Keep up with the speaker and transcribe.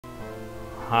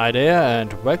Hi there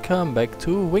and welcome back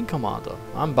to Wing Commander.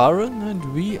 I'm Baron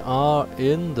and we are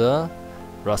in the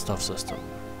Rostov system.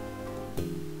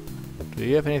 Do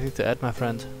you have anything to add, my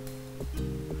friend?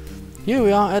 Here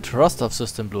we are at Rostov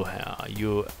system, Blue Hair.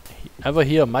 You ever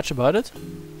hear much about it?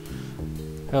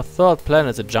 Her third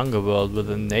planet is a jungle world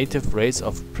with a native race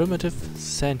of primitive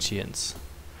sentients.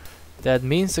 That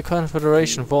means the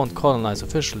Confederation won't colonize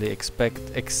officially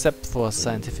except for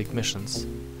scientific missions.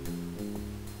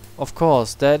 Of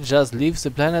course, that just leaves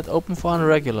the planet open for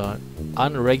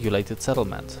unregulated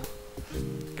settlement.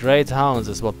 Greyhounds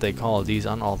is what they call these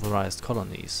unauthorized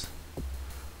colonies.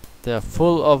 They're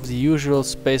full of the usual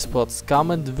spaceport scum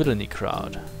and villainy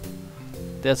crowd.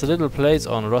 There's a little place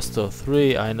on Rostov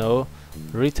 3 I know,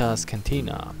 Rita's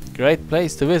Cantina. Great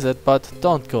place to visit, but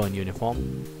don't go in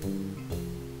uniform.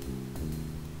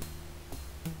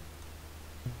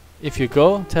 If you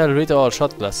go, tell Rita or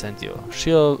Shotglass sent you.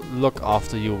 She'll look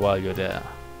after you while you're there.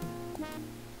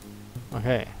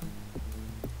 Okay.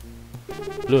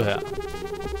 Blue Hair.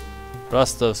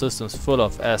 Rostov system's full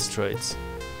of asteroids.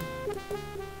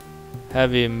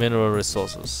 Heavy mineral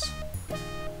resources.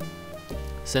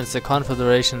 Since the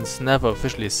Confederation's never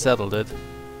officially settled it,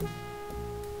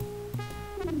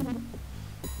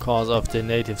 cause of the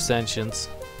native sentients,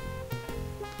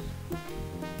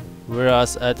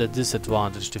 whereas at a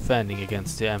disadvantage defending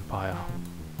against the Empire.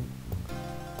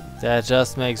 That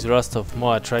just makes Rostov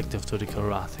more attractive to the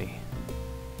Karathi.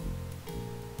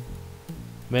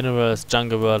 Minerals,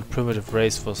 jungle world, primitive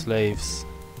race for slaves.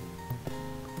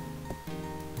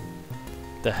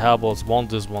 The hairballs want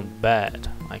this one bad,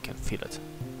 I can feel it.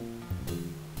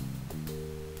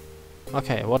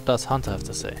 Okay, what does Hunter have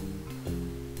to say?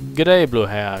 G'day, Blue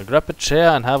Hair, grab a chair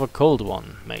and have a cold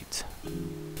one, mate.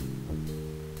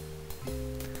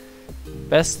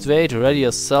 Best way to ready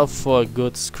yourself for a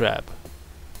good scrap.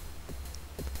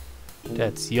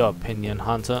 That's your opinion,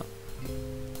 Hunter.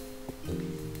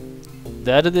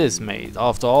 That it is, mate.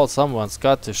 After all, someone's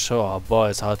got to show our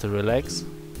boys how to relax.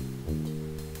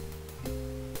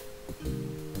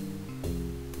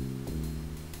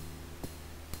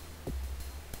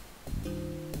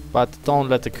 But don't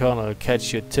let the Colonel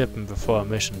catch you tipping before a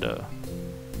mission, though.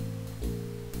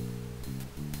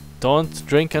 Don't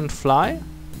drink and fly?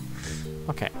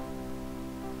 Okay.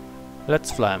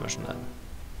 Let's fly a mission then.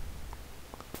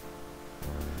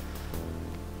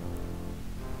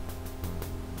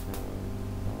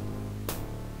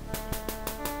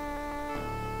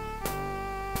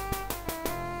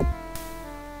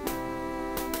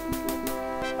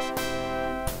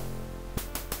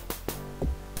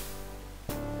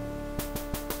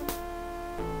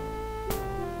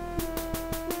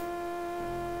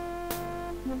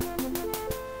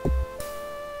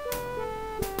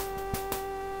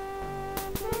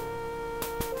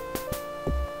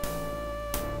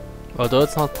 Although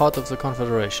it's not part of the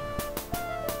Confederation.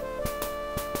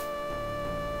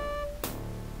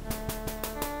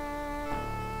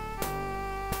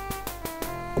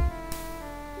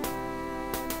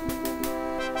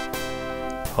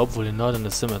 Hopefully not in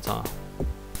the scimitar.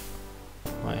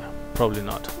 Well, yeah, probably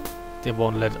not. They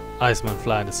won't let Iceman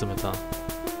fly in the scimitar.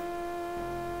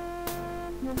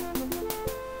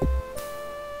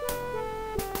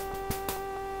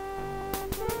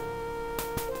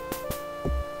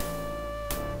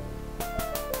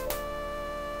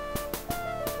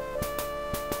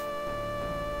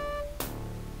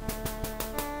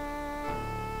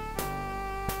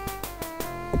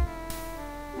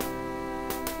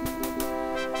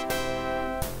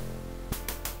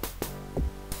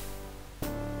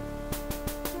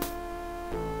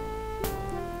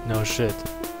 No shit.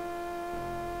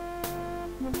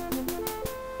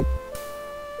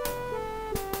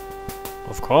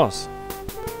 Of course.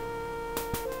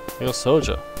 You're a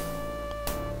soldier.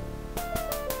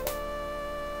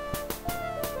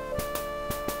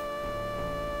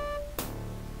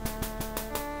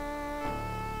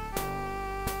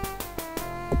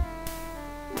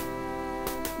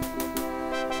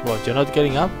 What, you're not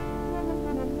getting up?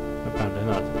 Apparently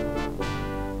not.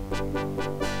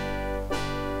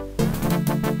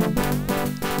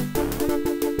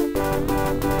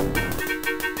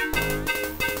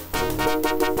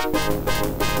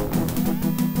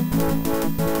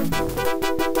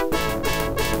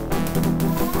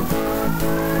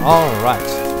 Alright.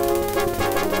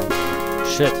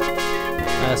 Shit.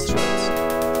 Asteroids.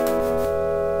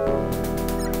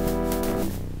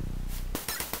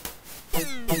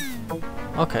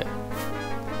 Okay.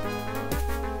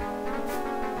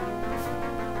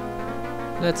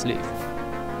 Let's leave.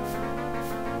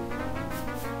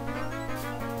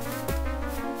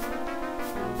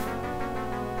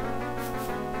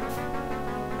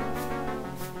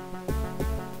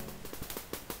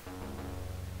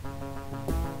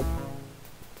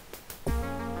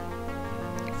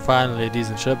 Finally a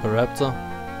decent ship, a Raptor.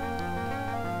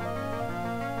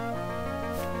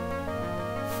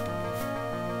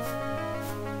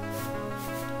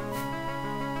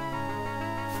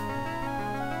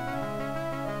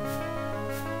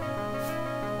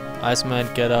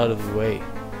 Iceman, get out of the way.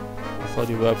 I thought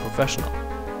you were a professional.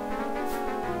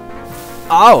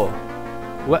 Ow!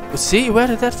 See, where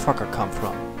did that fucker come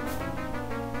from?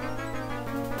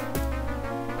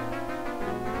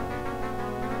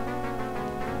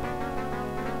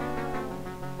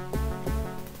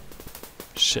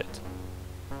 Shit.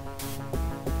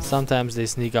 Sometimes they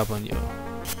sneak up on you.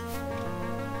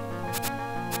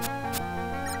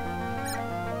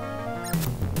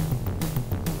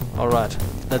 Alright,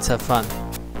 let's have fun.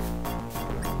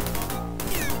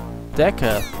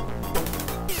 Decker.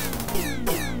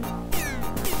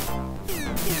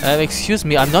 Excuse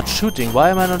me, I'm not shooting. Why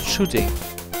am I not shooting?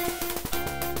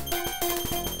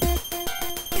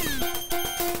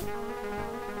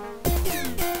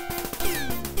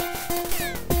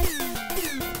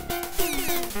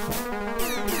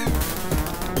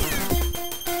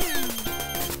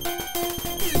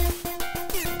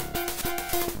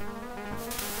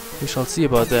 We shall see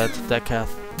about that, Decker.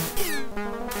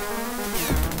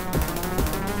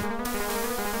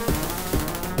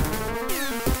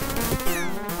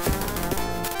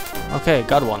 Okay,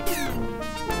 got one.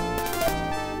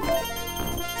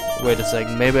 Wait a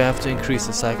second, maybe I have to increase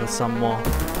the cycle some more.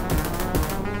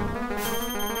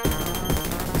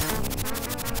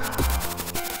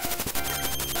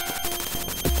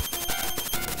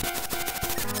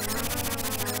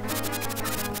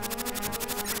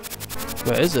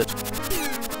 Where is it?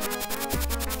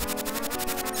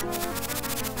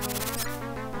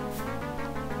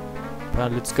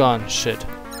 Apparently it's gone. Shit.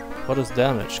 What is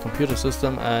damaged? Computer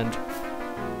system and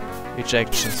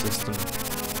ejection system.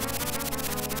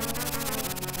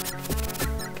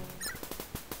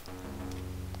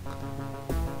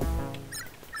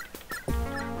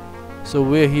 So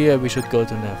we're here, we should go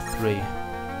to nav 3.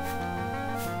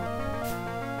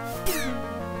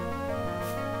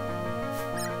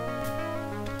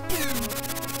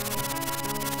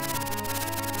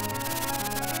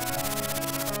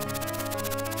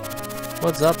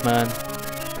 What's up, man?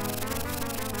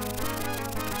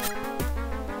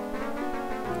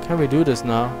 Can we do this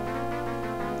now?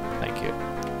 Thank you.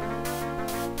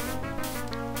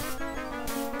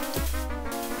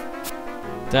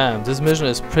 Damn, this mission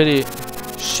is pretty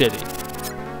shitty.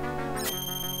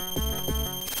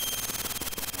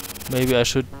 Maybe I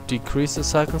should decrease the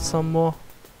cycle some more,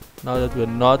 now that we're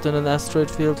not in an asteroid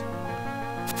field.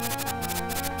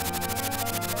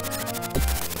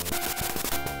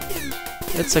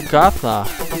 It's a Gatha.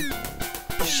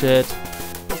 Shit.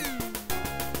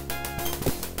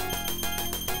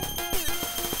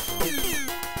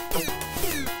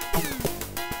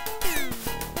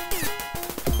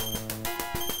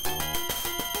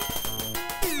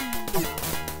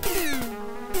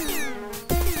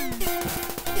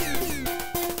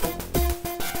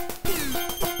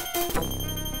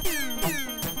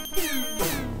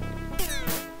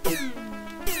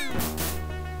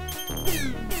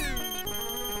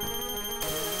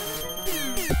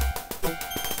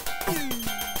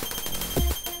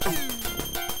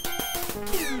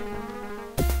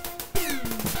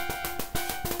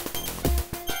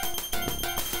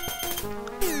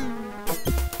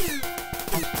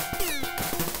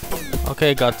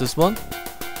 Okay, got this one.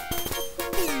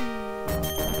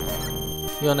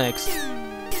 You're next.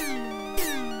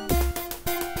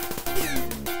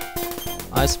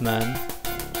 Iceman,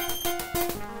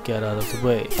 get out of the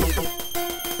way.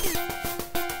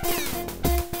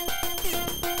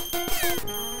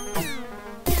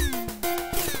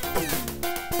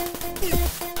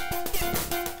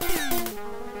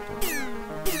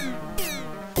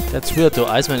 That's weird though,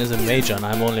 Iceman is a major and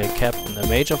I'm only a captain. A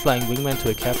major flying wingman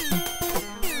to a captain?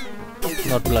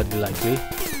 Not bloody likely.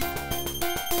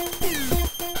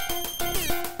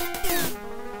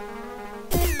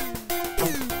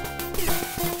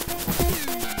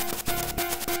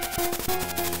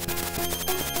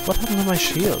 What happened to my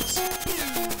shields?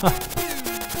 Huh.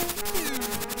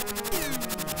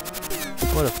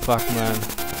 What the fuck, man.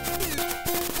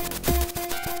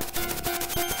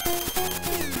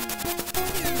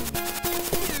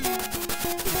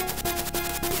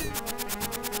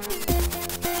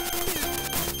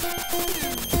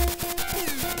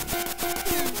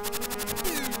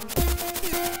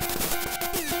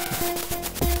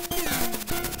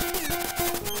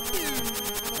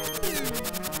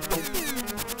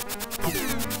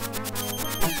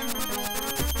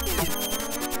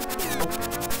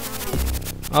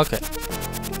 Okay.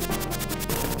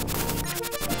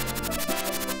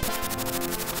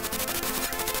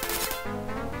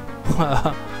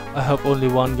 I have only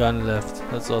one gun left.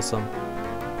 That's awesome.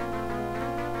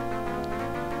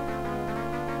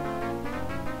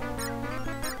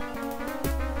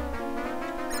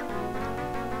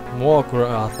 More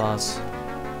Grathas.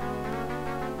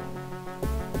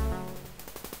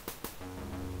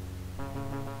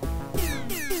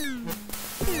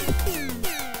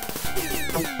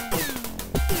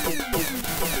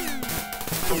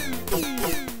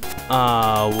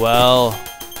 Well,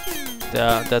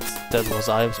 that was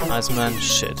Iceman.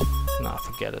 Shit, nah,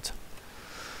 forget it.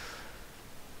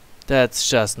 That's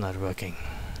just not working.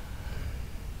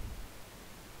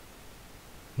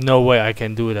 No way I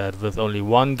can do that with only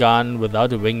one gun,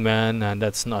 without a wingman, and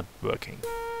that's not working.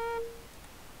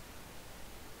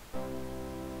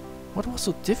 What was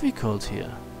so difficult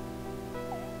here?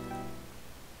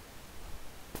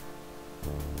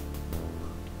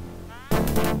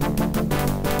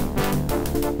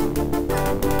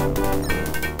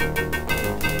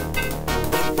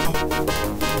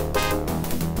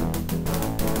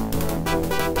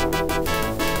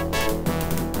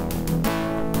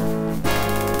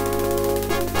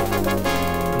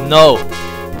 No!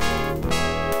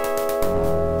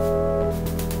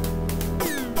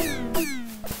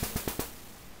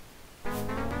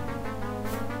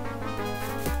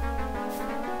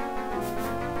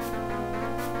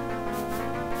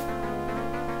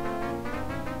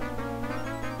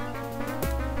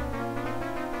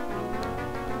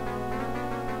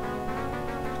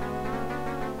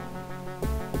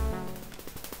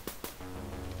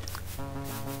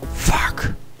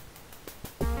 Fuck!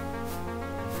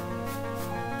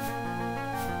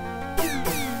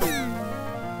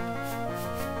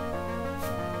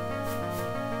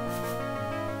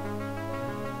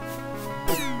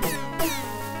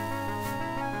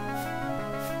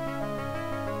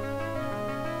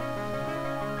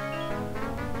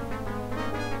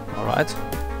 Alright.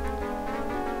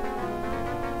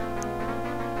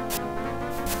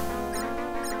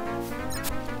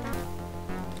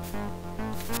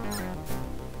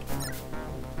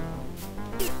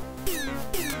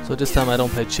 So this time I don't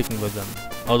play chicken with them.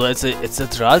 Although it's a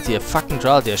Dralti, a fucking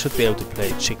Dralti. I should be able to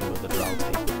play chicken with a Dralti.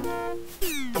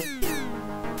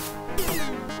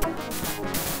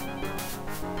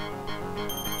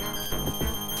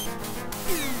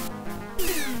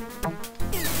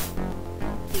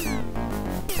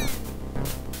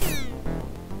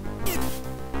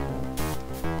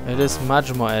 It is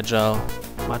much more agile,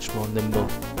 much more nimble.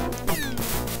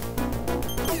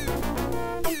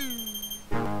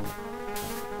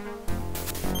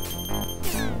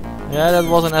 Yeah, that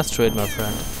was an asteroid, my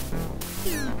friend.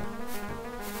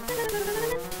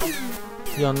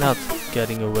 You're not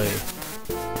getting away.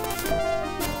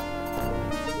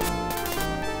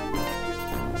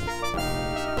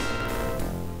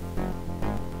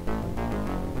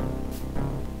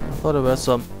 I thought there were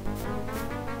some.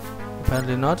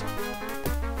 Apparently not.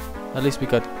 At least we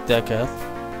got Deckath.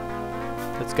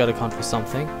 That's gotta count for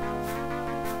something.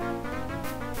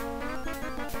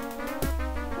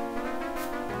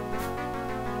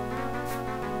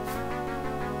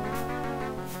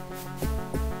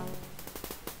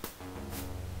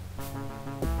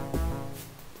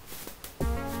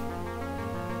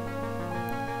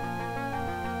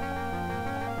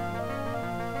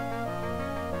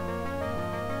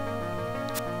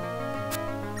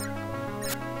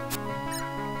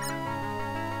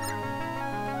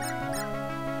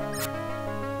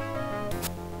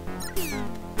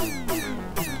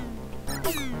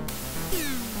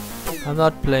 I'm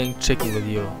not playing chicken with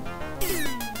you.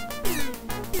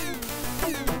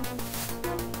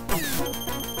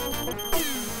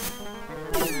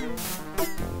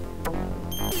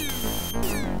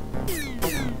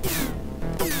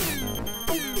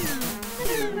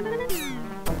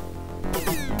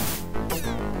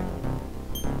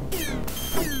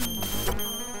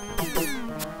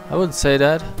 I wouldn't say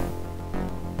that.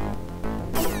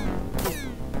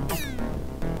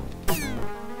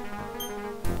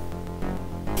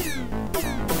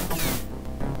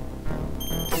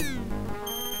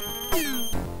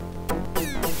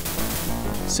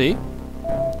 See?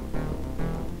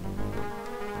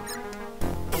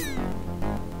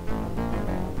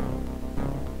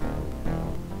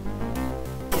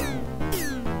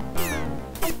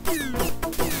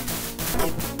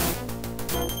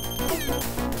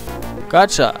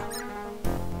 Gotcha!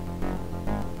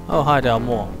 Oh hi, there are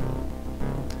more.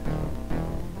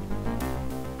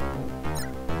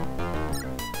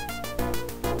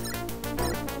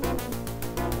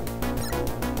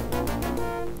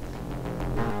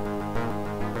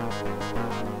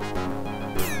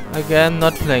 Again,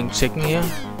 not playing chicken here.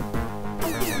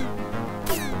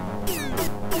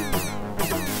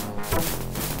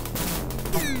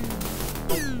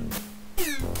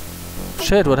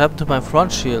 Shit, what happened to my front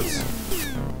shields?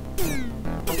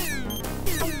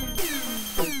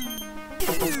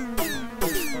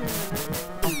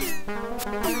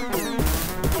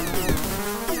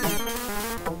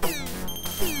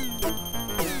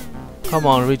 Come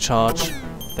on, recharge.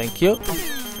 Thank you.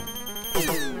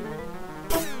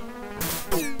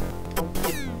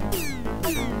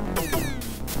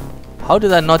 How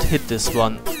did I not hit this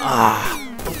one? Ah!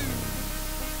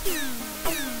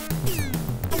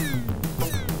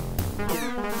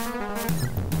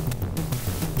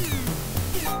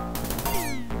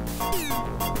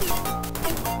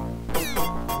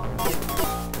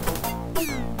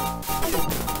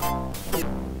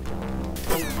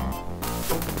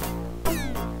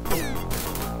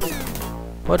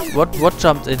 What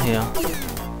jumped in here?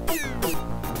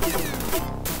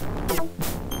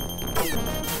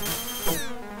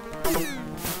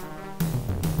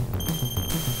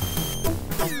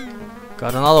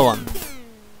 Got another one.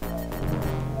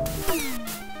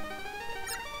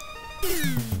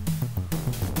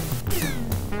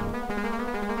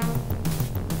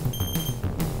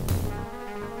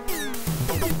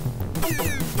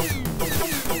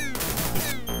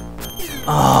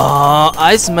 Ah,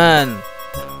 Iceman!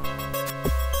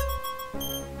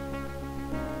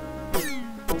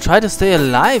 Try to stay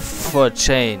alive for a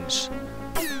change.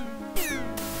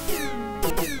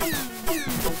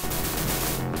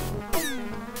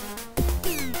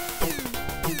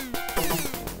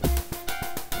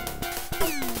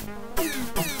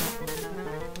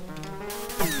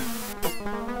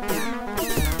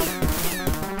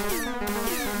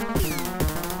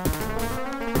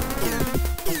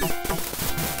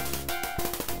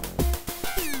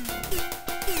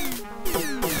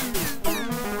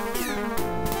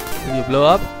 Will you blow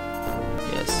up?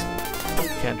 Yes.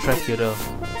 Can't track you though.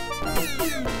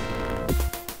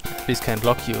 At least can't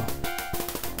block you.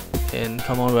 And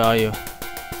come on, where are you?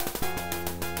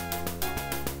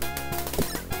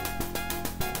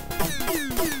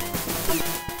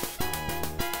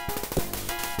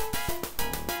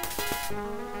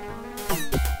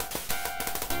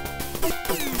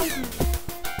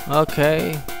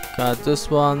 Okay, got this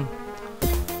one.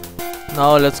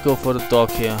 Now let's go for the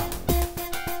dog here.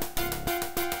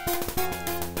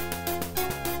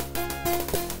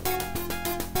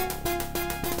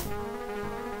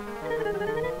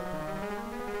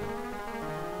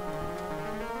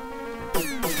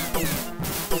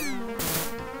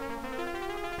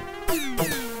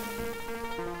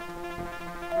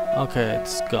 Okay,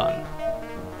 it's gone.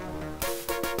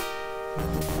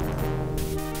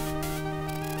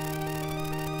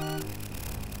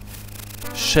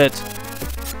 Shit.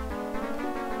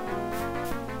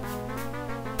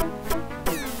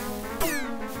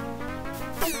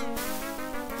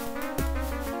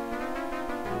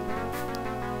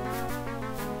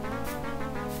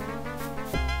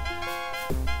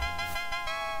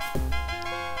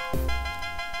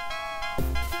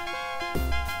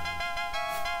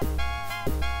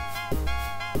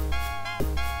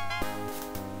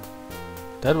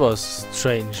 That was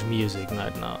strange music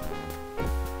right now.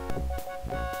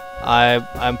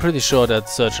 I'm pretty sure that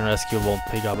search and rescue won't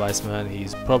pick up Iceman.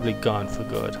 He's probably gone for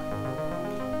good.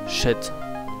 Shit.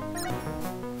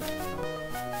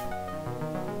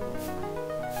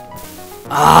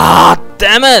 Ah,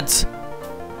 damn it!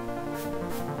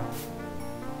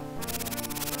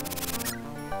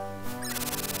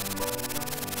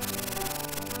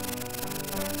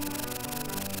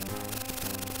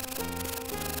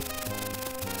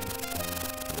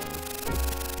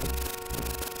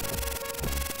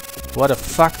 What a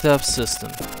fucked up system.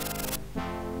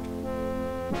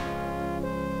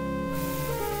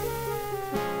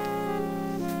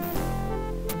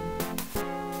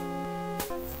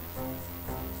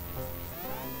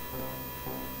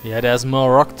 Yeah, there's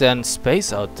more rock than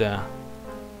space out there.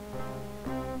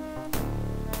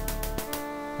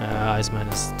 Iceman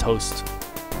is toast.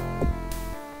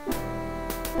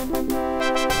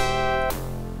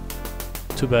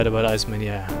 Too bad about Iceman,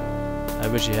 yeah. I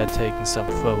wish he had taken some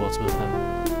forwards with him.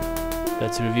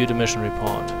 Let's review the mission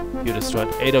report. You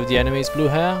destroyed 8 of the enemy's blue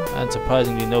hair, and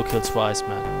surprisingly no kills for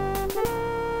Iceman.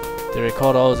 The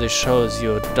record also shows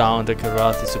you down the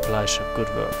Karathi supply ship. Good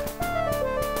work.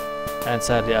 And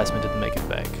sadly Iceman didn't make it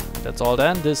back. That's all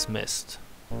then, dismissed.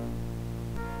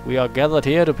 We are gathered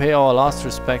here to pay our last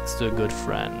respects to a good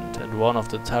friend, and one of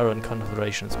the Terran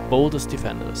Confederation's boldest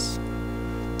defenders.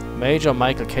 Major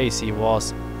Michael Casey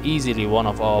was easily one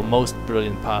of our most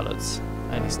brilliant pilots,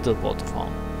 and he still brought the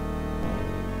farm.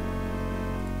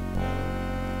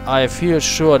 I feel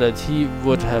sure that he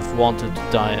would have wanted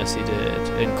to die as he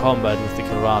did, in combat with the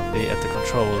Karathi at the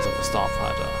controls of a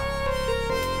starfighter.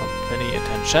 any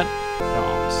attention.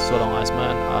 No, so long,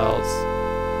 Iceman.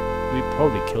 We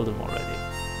probably killed him already.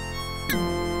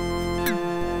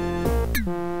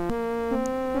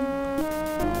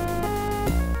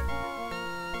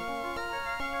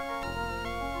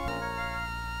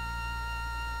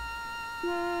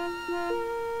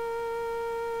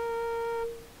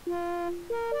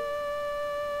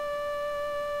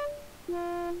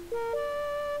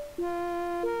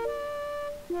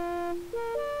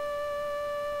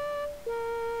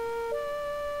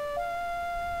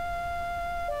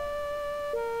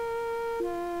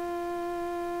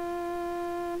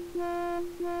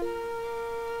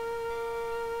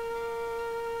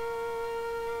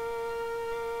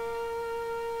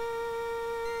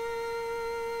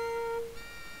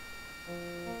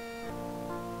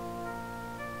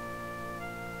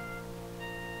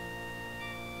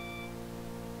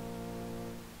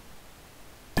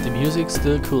 The music's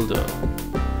still cool though.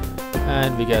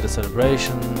 And we get a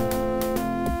celebration.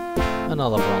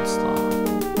 Another bronze star.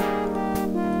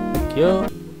 Thank you.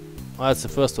 Well, that's the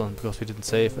first one because we didn't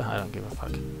save. I don't give a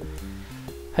fuck.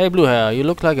 Hey blue hair, you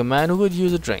look like a man who could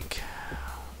use a drink.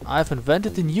 I've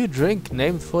invented a new drink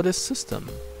named for this system.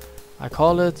 I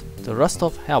call it the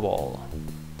Rostov Hairball.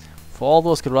 For all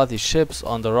those karate ships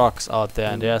on the rocks out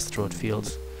there in the asteroid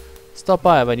fields. Stop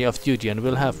by when you're off duty and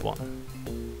we'll have one.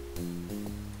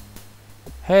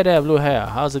 Hey there, blue hair,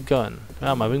 how's it going?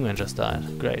 Ah, my wingman just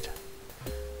died. Great.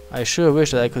 I sure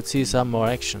wish that I could see some more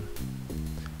action.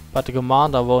 But the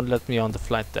commander won't let me on the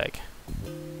flight deck.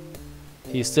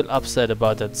 He's still upset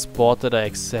about that sport that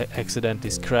I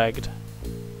accidentally scragged.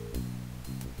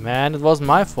 Man, it wasn't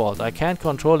my fault. I can't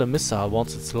control a missile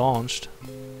once it's launched.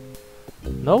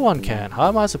 No one can. How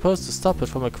am I supposed to stop it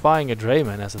from acquiring a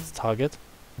Drayman as its target?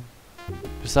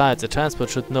 Besides, a transport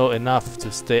should know enough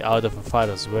to stay out of a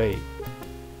fighter's way.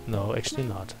 No, actually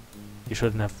not. You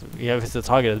shouldn't have... Yeah, if it's a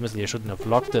target, admittedly, you shouldn't have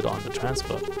locked it on the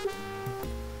transport.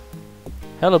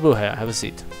 Hello, blue hair. Have a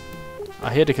seat.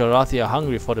 I hear the Kilrathi are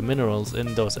hungry for the minerals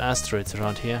in those asteroids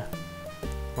around here.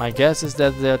 My guess is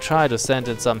that they'll try to send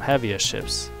in some heavier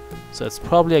ships, so it's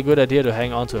probably a good idea to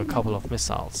hang on to a couple of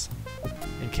missiles,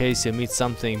 in case you meet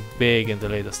something big in the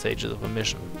later stages of a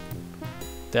mission.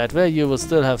 That way you will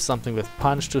still have something with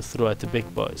punch to throw at the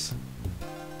big boys.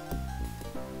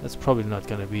 That's probably not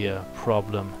gonna be a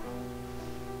problem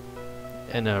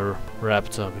in a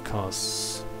Raptor,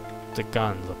 because the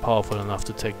guns are powerful enough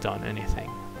to take down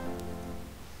anything.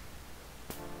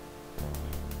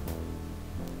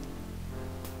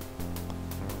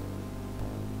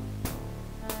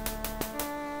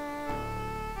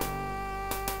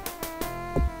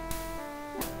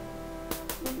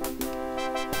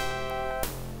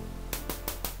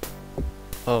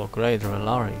 Oh great,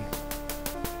 Relari.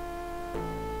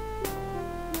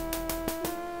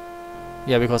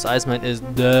 Yeah, because Iceman is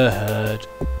dead.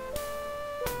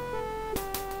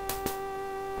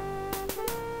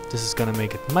 This is gonna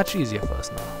make it much easier for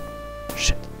us now.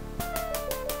 Shit.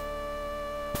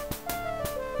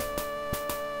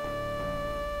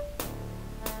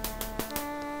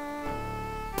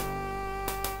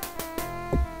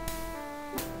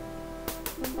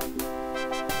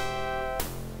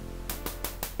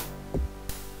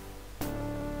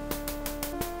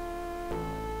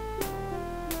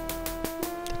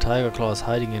 Tiger Claw is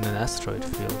hiding in an asteroid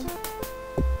field.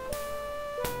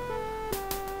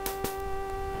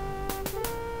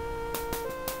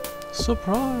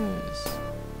 Surprise!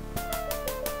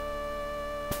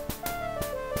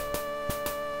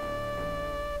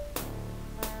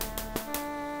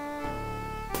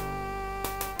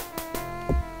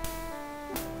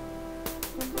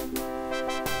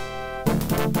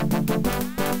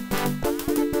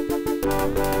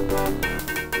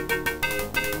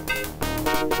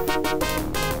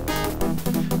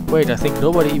 Wait, I think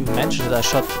nobody even mentioned that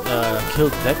I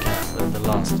killed Deadcast in the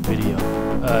last video.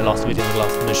 In the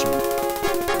last mission.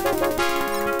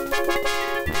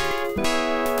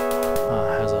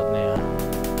 Ah, hazard near.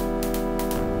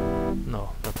 No,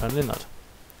 apparently not.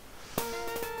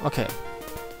 Okay.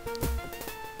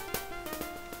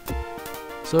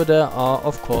 So there are,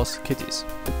 of course, kitties.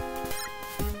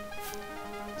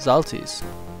 Zalties.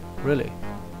 Really?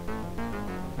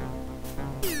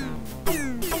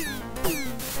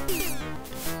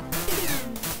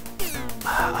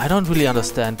 I don't really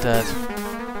understand that.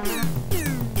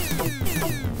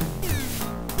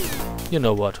 You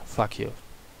know what? Fuck you.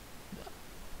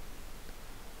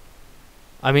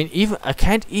 I mean, I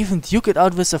can't even duke it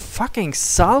out with a fucking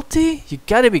salty? You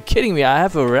gotta be kidding me, I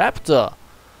have a raptor.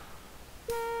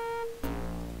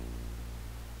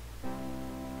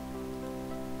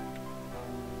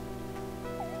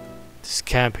 This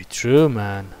can't be true,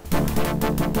 man.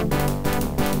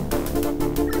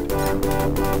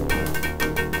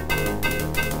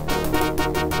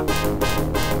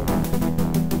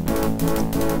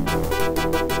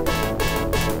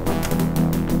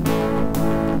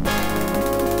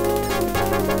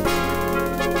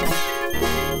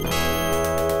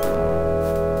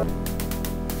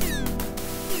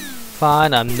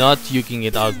 Fine, I'm not duking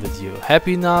it out with you.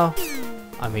 Happy now?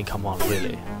 I mean, come on,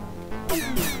 really.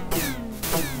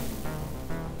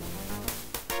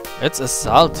 It's a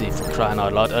salty, for crying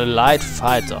out loud. A light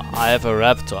fighter. I have a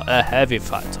raptor, a heavy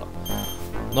fighter.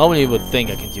 Normally you would think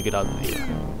I can duke it out with you.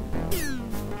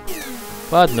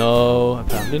 But no,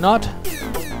 apparently not.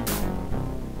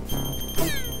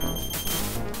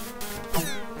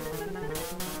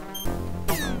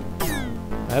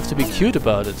 I have to be cute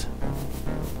about it.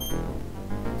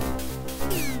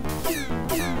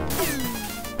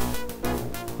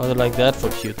 How do you like that for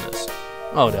cuteness?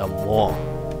 Oh, there are more.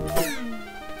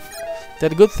 The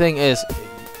good thing is,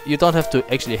 you don't have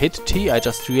to actually hit T, I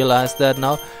just realized that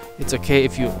now. It's okay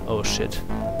if you... oh shit.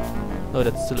 No,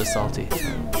 that's still a salty.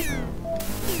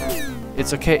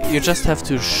 It's okay, you just have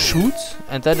to shoot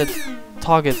and then it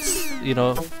targets, you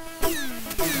know,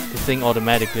 the thing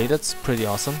automatically. That's pretty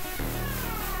awesome.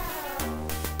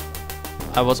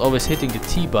 I was always hitting the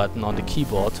T button on the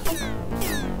keyboard.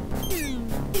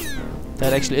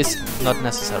 That actually is not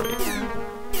necessary.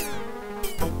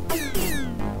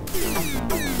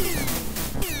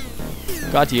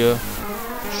 Got you.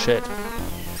 Shit.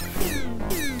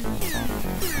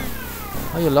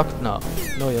 Are you locked now?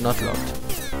 No, you're not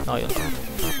locked. Now you're locked.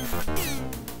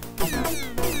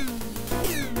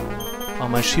 Are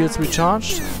my shields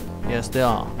recharged? Yes, they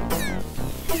are.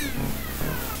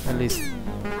 At least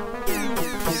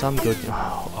some good.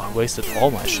 Oh, I wasted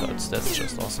all my shots. That's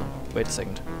just awesome. Wait a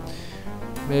second.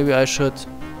 Maybe I should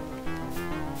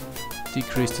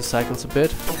decrease the cycles a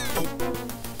bit.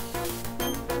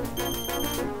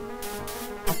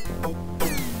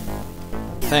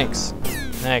 Thanks.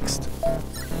 Next.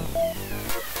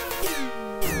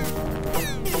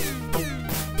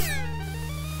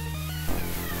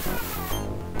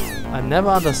 I never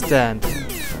understand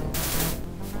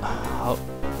how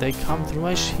they come through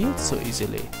my shield so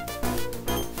easily.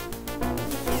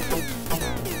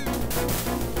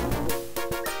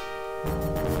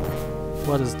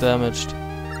 What is damaged?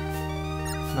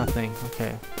 Nothing,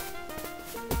 okay.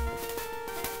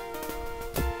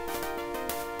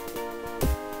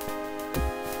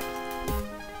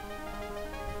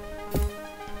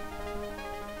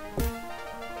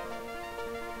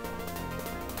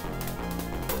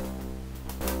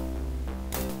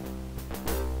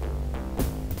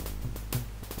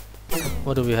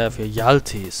 What do we have here?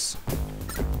 Yaltis.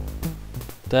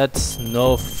 That's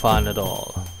no fun at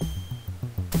all.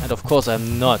 And of course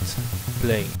I'm not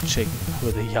playing chicken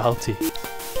with a Yalti.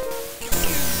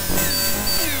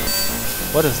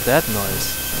 What is that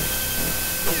noise?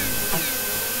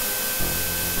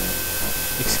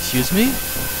 Excuse me?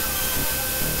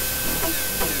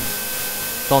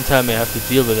 Don't tell me I have to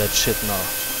deal with that shit now.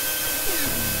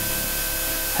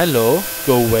 Hello?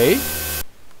 Go away?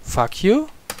 Fuck you?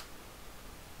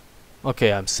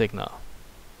 Okay, I'm sick now.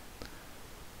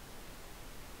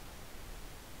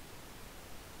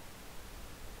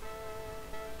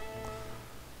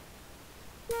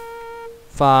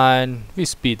 Fine, we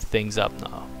speed things up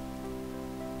now.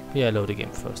 Yeah, load the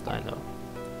game first, I know.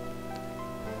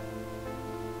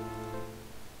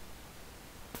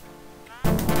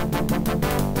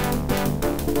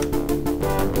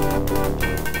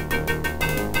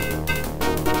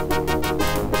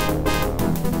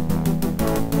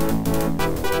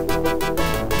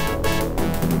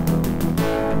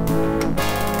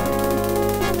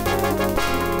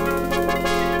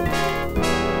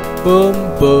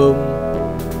 Boom, boom.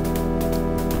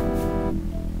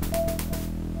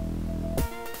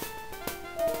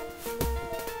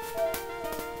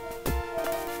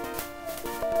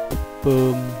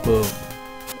 Boom, boom.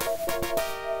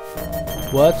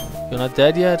 What? You're not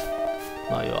dead yet?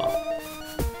 No, you are.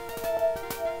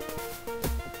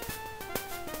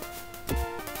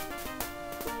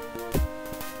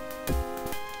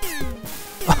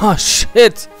 Oh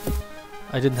shit!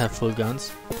 I didn't have full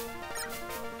guns.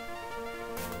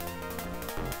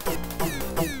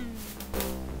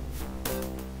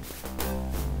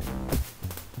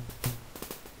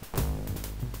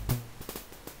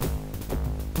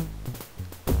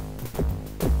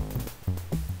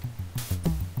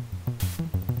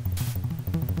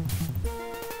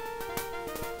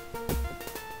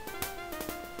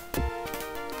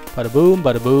 Bada boom,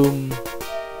 bada boom.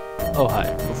 Oh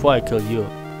hi, before I kill you,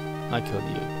 I killed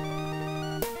you.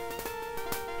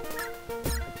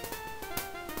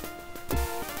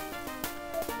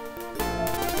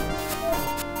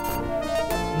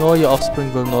 No, your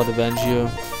offspring will not avenge you.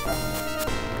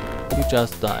 You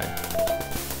just die.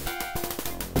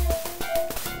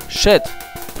 Shit!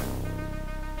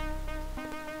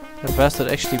 The bastard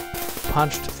actually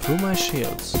punched through my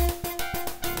shields.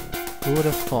 Who would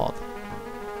have thought?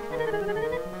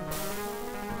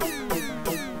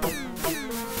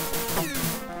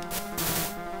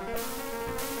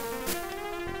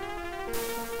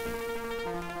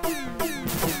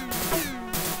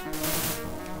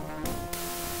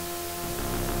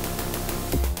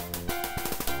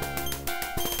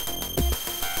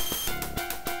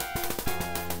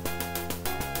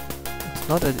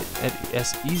 Not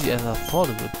as easy as I thought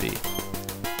it would be.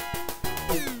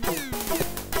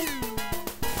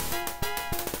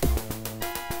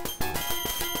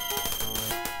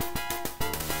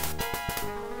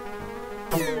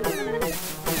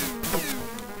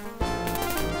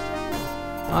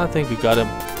 I think we got him.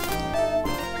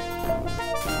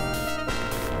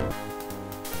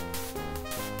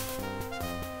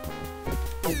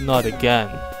 Not again.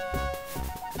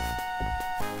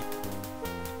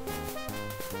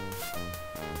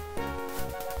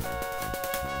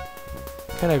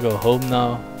 Can I go home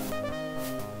now?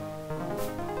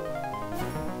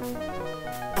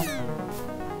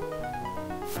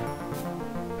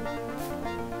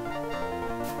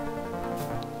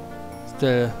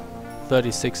 Still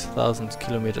 36,000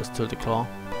 kilometers till the claw.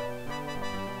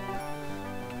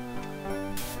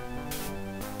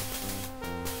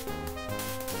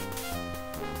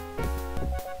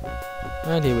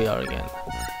 And here we are again.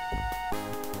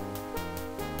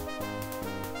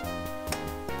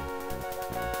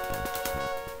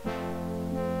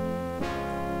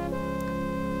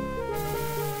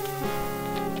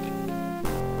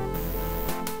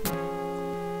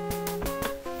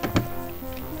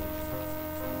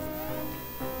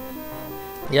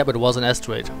 Yeah, but it was an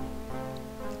asteroid.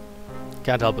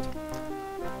 Can't help it.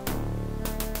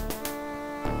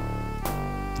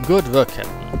 Good work,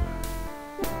 Captain.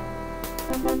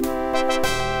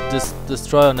 This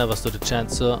destroyer never stood a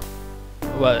chance, so...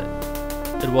 well,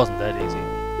 it wasn't that easy.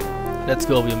 Let's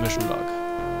go over your mission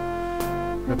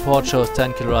log. Report shows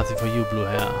 10 Kilrathi for you, Blue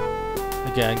Hair.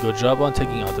 Again, good job on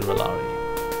taking out the Relari.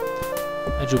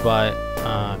 And Jubai,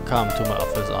 come to my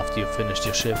office after you finished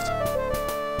your shift.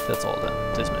 That's all then.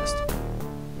 Dismissed.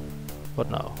 What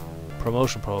now?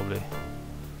 Promotion probably.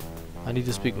 I need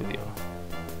to speak with you.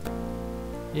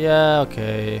 Yeah,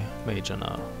 okay. Major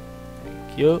now.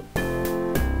 Thank you.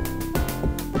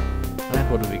 And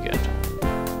what do we get?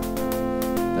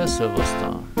 A silver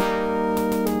star.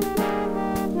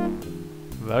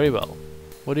 Very well.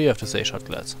 What do you have to say,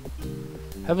 Shotglass?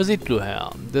 Have a seat, Blue Hair.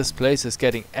 This place is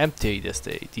getting empty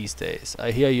these days.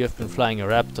 I hear you have been flying a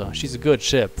Raptor. She's a good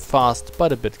ship, fast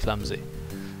but a bit clumsy.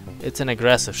 It's an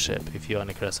aggressive ship, if you're an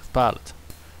aggressive pilot.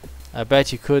 I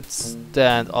bet you could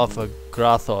stand off a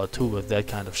Gratha or two with that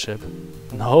kind of ship.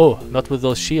 No, not with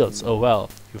those shields. Oh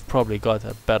well, you've probably got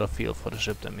a better feel for the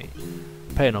ship than me.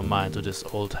 Pay no mind to this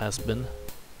old has-been.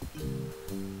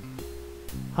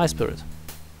 Hi, Spirit.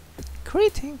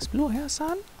 Greetings, Blue Hair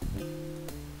son.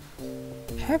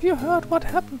 Have you heard what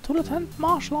happened to Lieutenant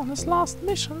Marshall on his last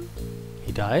mission?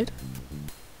 He died?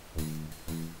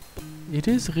 It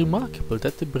is remarkable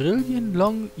that the brilliant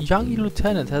young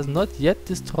lieutenant has not yet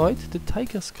destroyed the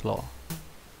Tiger's Claw.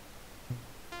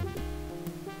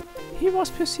 He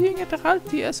was pursuing it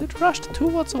Admiralty as it rushed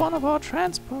towards one of our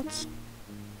transports.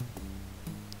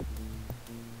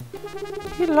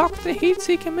 He locked the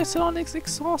heat-seeker missile on its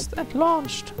exhaust and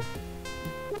launched.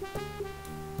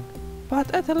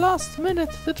 But at the last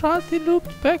minute, the Admiralty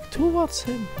looped back towards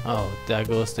him. Oh, there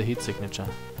goes the heat signature.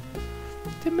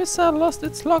 The missile lost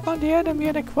its lock on the enemy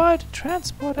and acquired a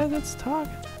transport as its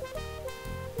target.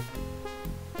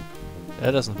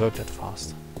 That doesn't work that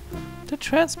fast. The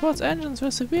transport's engines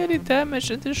were severely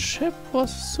damaged and the ship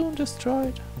was soon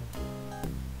destroyed.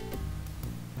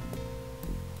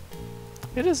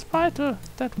 It is vital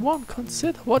that one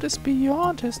consider what is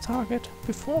beyond his target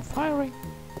before firing.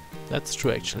 That's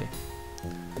true, actually.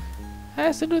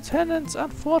 As the lieutenant's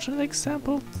unfortunate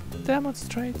example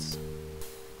demonstrates.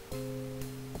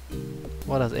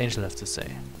 What does Angel have to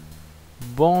say?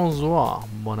 Bonsoir,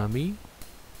 mon ami.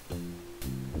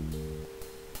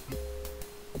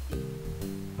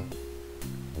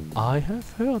 I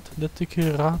have heard that the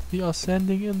Kilrathi are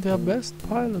sending in their best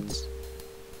pilots.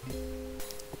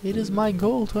 It is my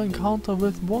goal to encounter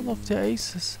with one of their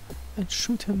aces and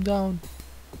shoot him down.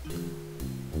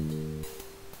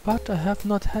 But I have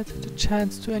not had the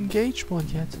chance to engage one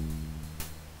yet.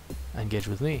 Engage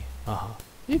with me? Aha.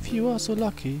 If you are so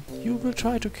lucky, you will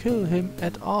try to kill him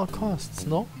at all costs,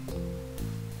 no?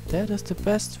 That is the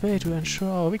best way to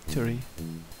ensure our victory.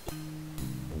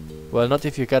 Well, not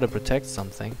if you gotta protect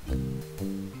something.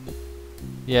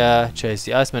 Yeah, Chase,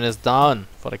 the Iceman is down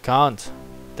for the count.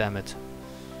 Damn it.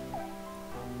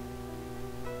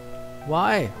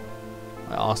 Why?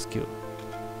 I ask you.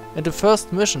 In the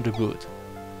first mission to boot.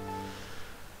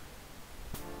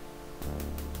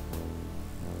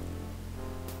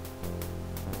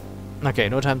 Okay,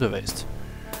 no time to waste.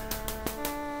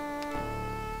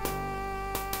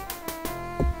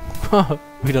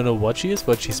 We don't know what she is,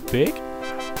 but she's big?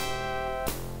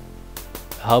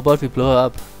 How about we blow her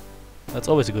up? That's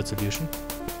always a good solution.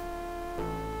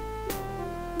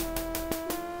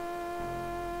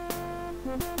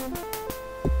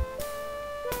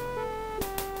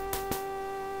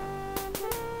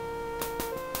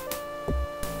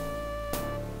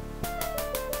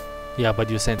 Yeah, but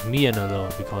you sent me in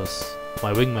alone because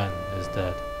my wingman is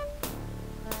dead.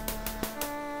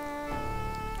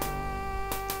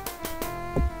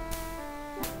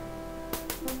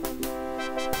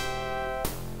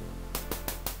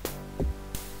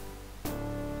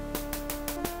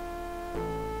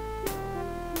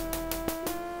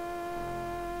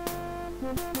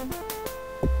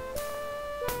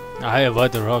 I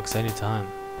avoid the rocks anytime.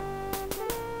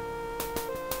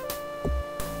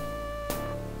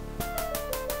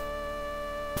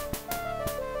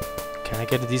 Can I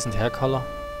get a decent hair color?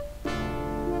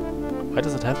 Why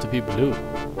does it have to be blue?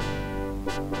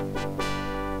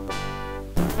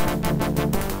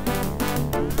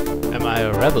 Am I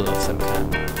a rebel of some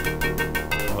kind?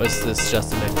 Or is this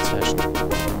just the latest fashion?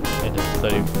 In the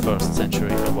 31st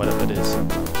century or whatever it is.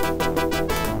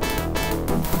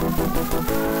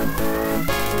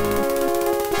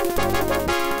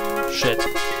 Shit.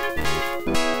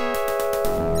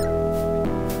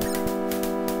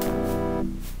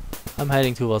 I'm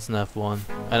heading towards Nav 1,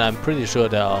 and I'm pretty sure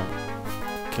there are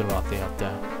Kilrathi up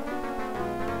there.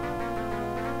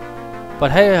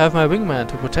 But hey, I have my wingman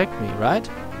to protect me, right?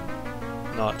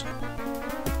 Not.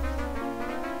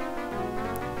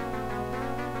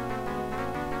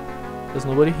 There's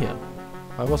nobody here.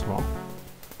 I was wrong.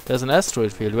 There's an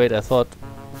asteroid field. Wait, I thought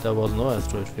there was no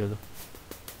asteroid field.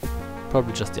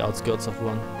 Probably just the outskirts of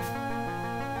one.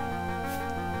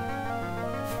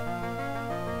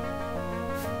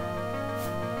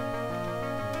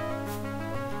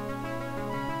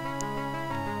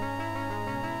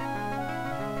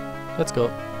 Let's go.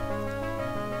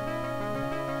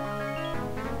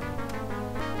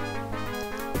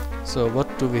 So what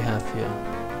do we have here?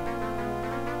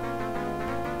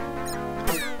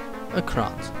 A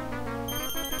crown.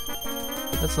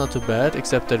 That's not too bad,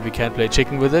 except that we can't play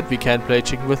chicken with it. We can't play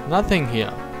chicken with nothing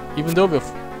here. Even though we're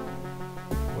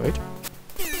wait.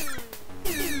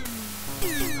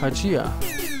 Hajia.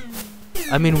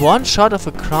 I mean, one shot of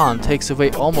a crown takes away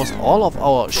almost all of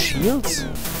our shields?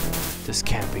 This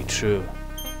can't be true.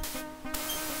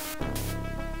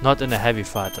 Not in a heavy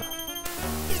fighter.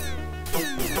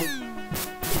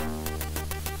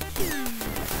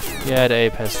 Yeah, the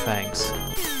ape has fangs.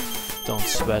 Don't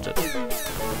sweat it.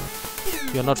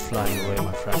 You're not flying away,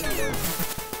 my friend.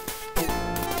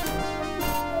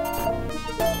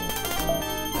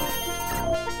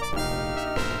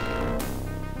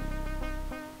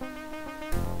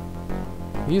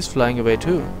 He's flying away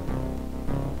too.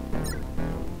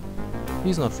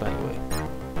 He's not flying away.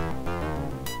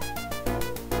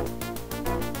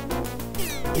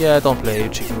 Yeah, don't play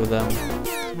chicken with them.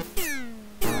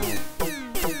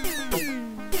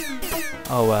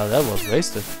 Oh well, that was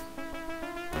wasted.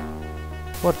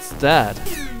 What's that?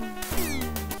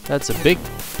 That's a big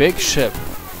ship.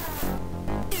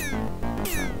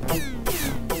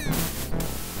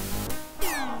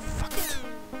 Oh, fuck it.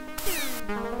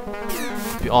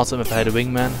 It'd be awesome if I had a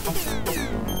wingman.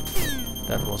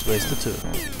 That was wasted too.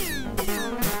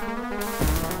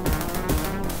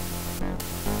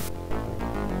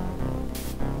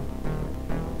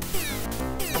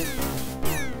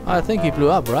 I think he blew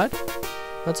up, right?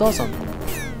 That's awesome.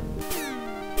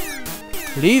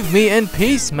 Leave me in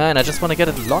peace, man. I just want to get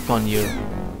a lock on you.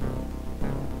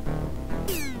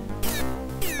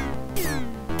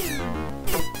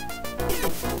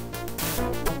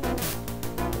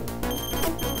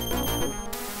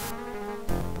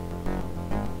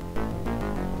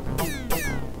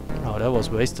 Oh, that was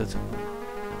wasted.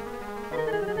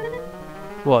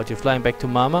 What, you're flying back to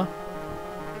Mama?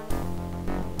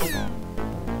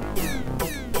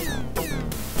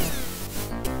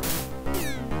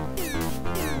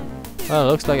 Well,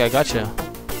 looks like I gotcha.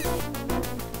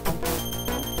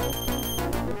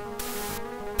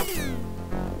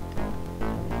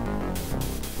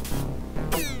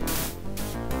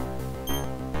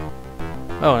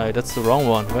 Oh no, that's the wrong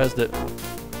one. Where's the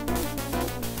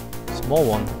small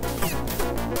one?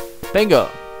 Bingo!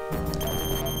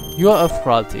 You are a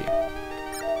Fralti.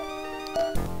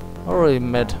 Already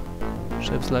met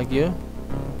ships like you.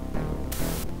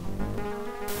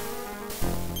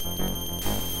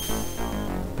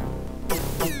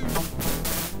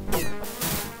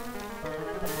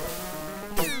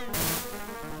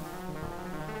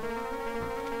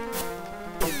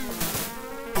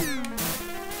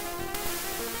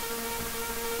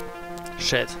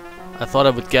 Shit, I thought I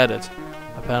would get it.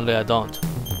 Apparently I don't.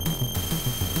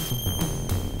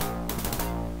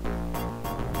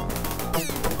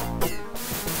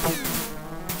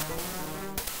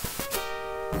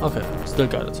 Okay, still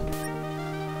got it.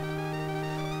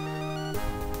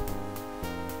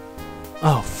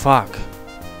 Oh fuck.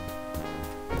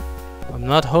 I'm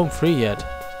not home free yet.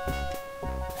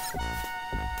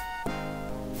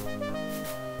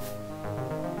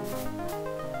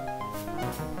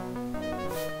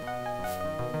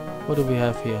 What do we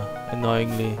have here?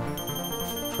 Annoyingly,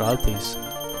 Fraltis.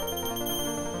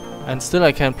 And still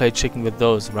I can't play chicken with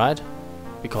those, right?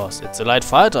 Because it's a light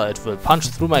fighter, it will punch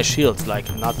through my shields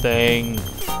like nothing.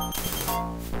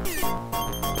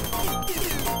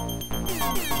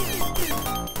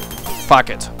 Fuck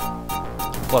it.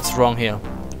 What's wrong here?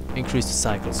 Increase the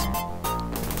cycles.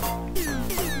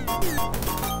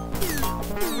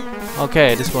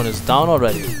 Okay, this one is down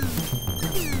already.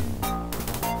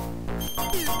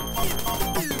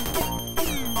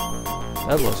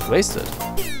 That was wasted.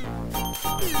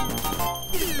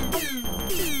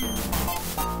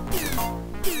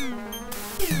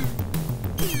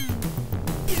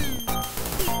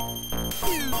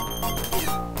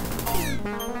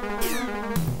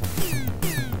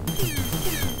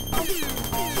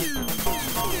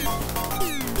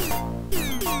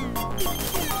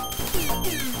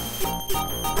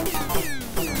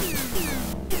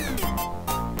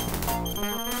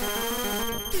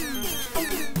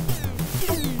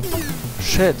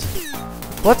 Shit.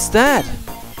 What's that?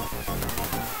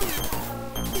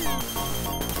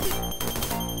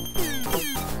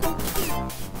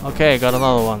 Okay, got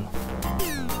another one.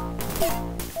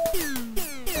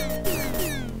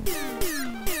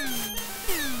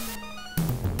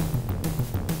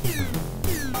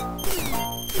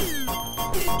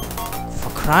 For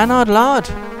crying out loud!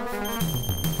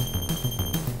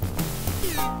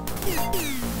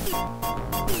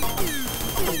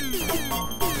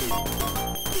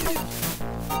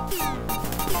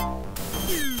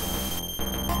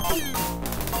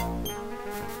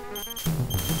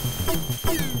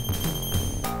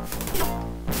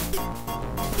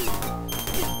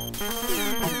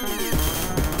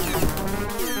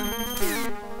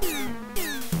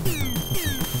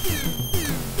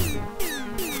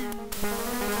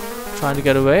 Trying to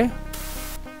get away.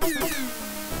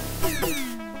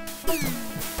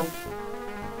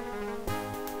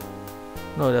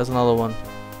 No, there's another one.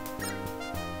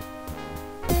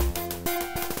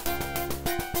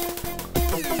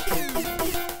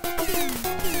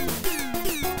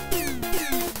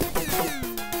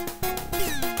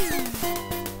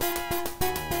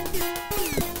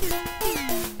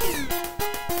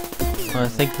 I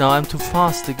think now I'm too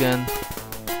fast again.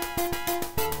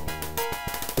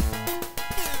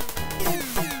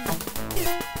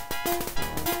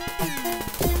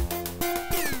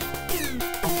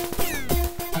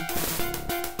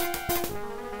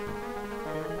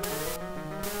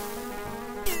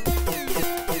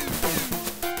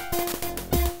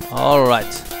 All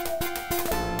right.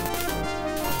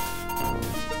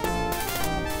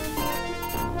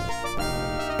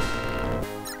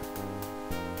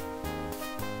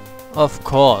 Of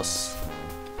course.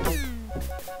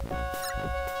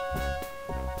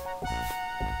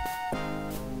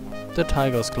 The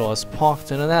tiger's claw is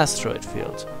parked in an asteroid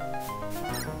field.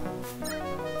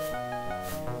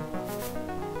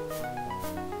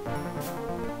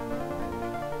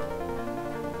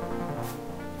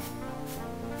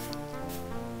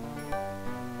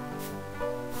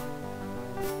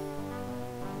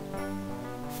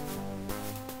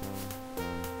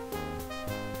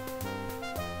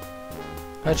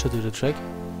 That should do the trick.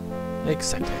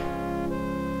 Exactly.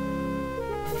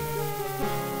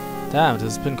 Damn, this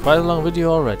has been quite a long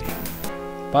video already.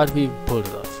 But we pulled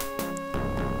it off.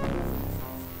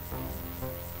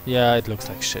 Yeah, it looks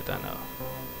like shit, I know.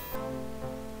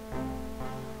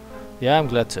 Yeah, I'm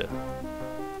glad to.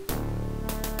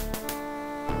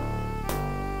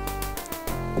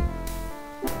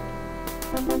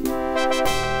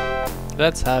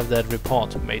 Let's have that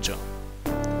report, Major.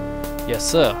 Yes,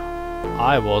 sir.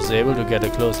 I was able to get a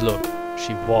close look.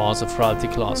 She was a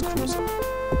Fralti class cruiser.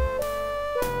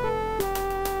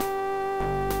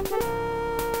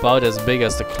 about as big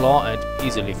as the claw and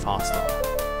easily faster.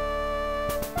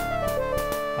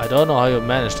 I don't know how you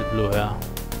managed it, Blue Hair,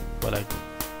 but like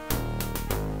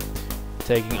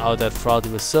taking out that fraud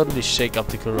will certainly shake up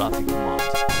the Karathi command.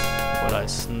 But I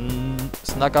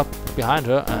snuck up behind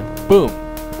her and boom!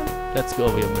 Let's go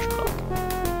over your mission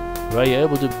log. Were you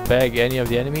able to bag any of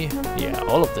the enemy? Yeah,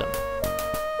 all of them.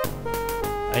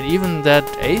 And even that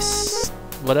ace,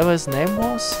 whatever his name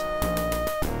was?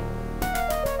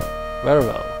 Very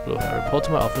well, Blue Hair. Report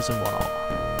to my office in 1 hour.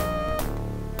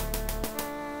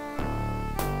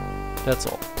 That's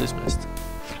all. Dismissed.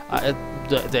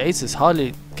 The aces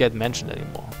hardly get mentioned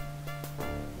anymore.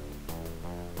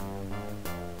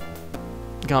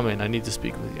 Come in, I need to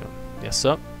speak with you. Yes,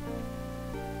 sir.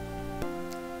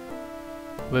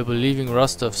 We'll be leaving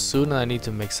Rostov soon and I need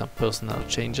to make some personnel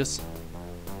changes.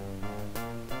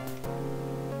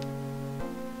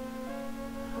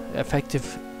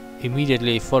 Effective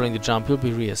immediately following the jump, you'll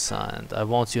be reassigned. I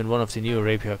want you in one of the new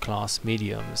rapier class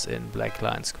mediums in Black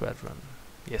Lion Squadron.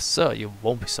 Yes, sir, you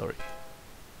won't be sorry.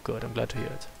 Good, I'm glad to hear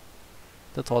it.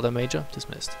 That's all then, Major.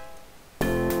 Dismissed.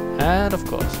 And of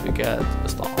course, we get a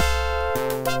star.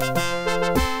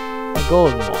 A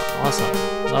golden one. Awesome.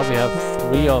 Now we have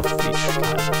 3 of each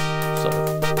kind. Sort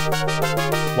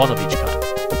of. 1 of each kind.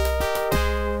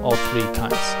 All 3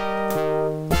 kinds.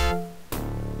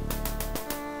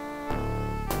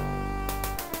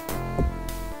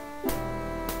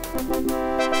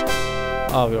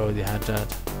 Oh, we already had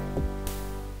that.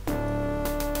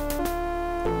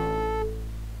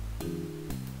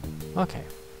 Okay,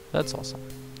 that's awesome.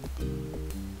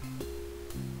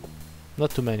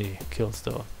 Not too many kills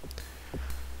though.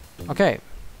 Okay,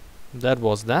 that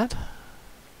was that.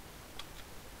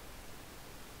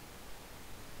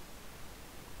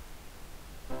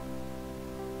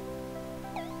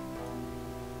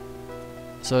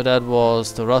 So that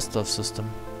was the Rostov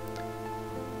system.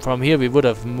 From here we would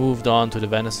have moved on to the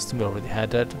Vanna system, we already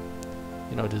had that.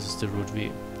 You know, this is the route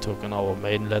we took in our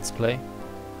maiden Let's Play.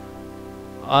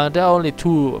 There are only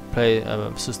 2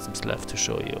 systems left to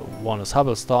show you. One is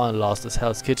Hubble Star and last is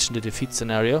Hell's Kitchen, the defeat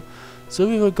scenario. So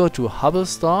we will go to Hubble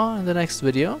Star in the next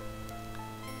video.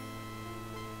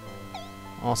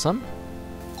 Awesome.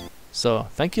 So,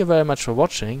 thank you very much for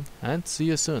watching and see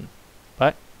you soon.